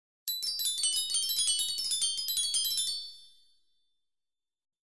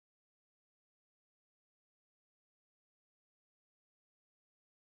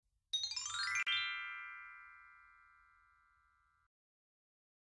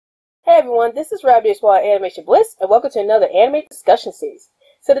everyone, this is Rabbit Squad Animation Bliss, and welcome to another anime discussion series.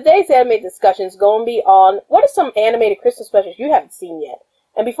 So today's anime discussion is going to be on what are some animated Christmas specials you haven't seen yet.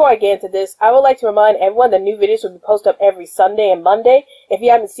 And before I get into this, I would like to remind everyone that new videos will be posted up every Sunday and Monday. If you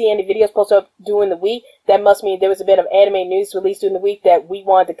haven't seen any videos posted up during the week, that must mean there was a bit of anime news released during the week that we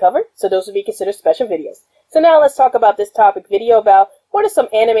wanted to cover, so those would be considered special videos. So now let's talk about this topic video about what are some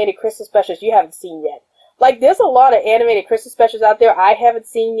animated Christmas specials you haven't seen yet. Like, there's a lot of animated Christmas specials out there I haven't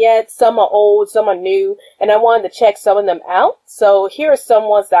seen yet. Some are old, some are new, and I wanted to check some of them out. So here are some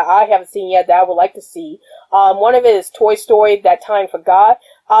ones that I haven't seen yet that I would like to see. One of it is Toy Story, That Time Forgot.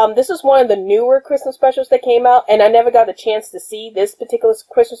 This is one of the newer Christmas specials that came out, and I never got the chance to see this particular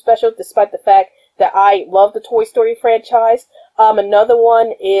Christmas special, despite the fact that I love the Toy Story franchise. Another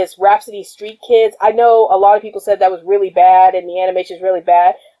one is Rhapsody Street Kids. I know a lot of people said that was really bad, and the animation is really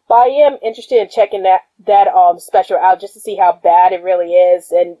bad. But I am interested in checking that special out just to see how bad it really is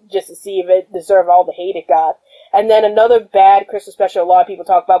and just to see if it deserves all the hate it got. And then another bad Christmas special a lot of people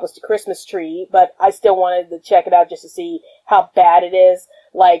talk about was The Christmas Tree, but I still wanted to check it out just to see how bad it is.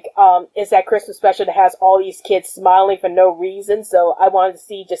 Like, it's that Christmas special that has all these kids smiling for no reason, so I wanted to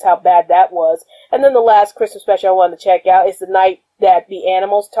see just how bad that was. And then the last Christmas special I wanted to check out is The Night That the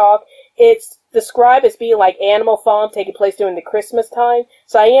Animals Talk. It's described as being like Animal Farm taking place during the Christmas time,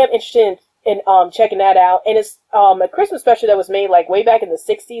 so I am interested in checking that out. And it's a Christmas special that was made like way back in the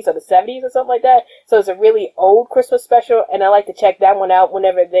 60s or the 70s or something like that, so it's a really old Christmas special, and I like to check that one out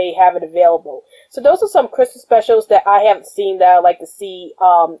whenever they have it available. So those are some Christmas specials that I haven't seen that I'd like to see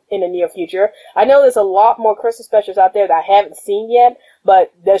in the near future. I know there's a lot more Christmas specials out there that I haven't seen yet,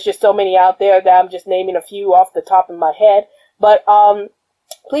 but there's just so many out there that I'm just naming a few off the top of my head. But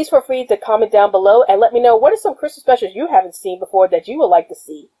please feel free to comment down below and let me know what are some Christmas specials you haven't seen before that you would like to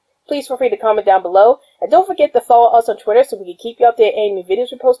see. Please feel free to comment down below, and don't forget to follow us on Twitter so we can keep you updated on any new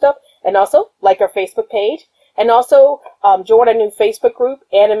videos we post up, and also like our Facebook page, and also join our new Facebook group,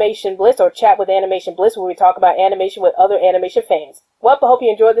 Animation Bliss, or Chat with Animation Bliss, where we talk about animation with other animation fans. Well, I hope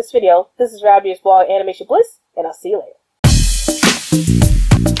you enjoyed this video. This is Rabbit's Blog Animation Bliss, and I'll see you later.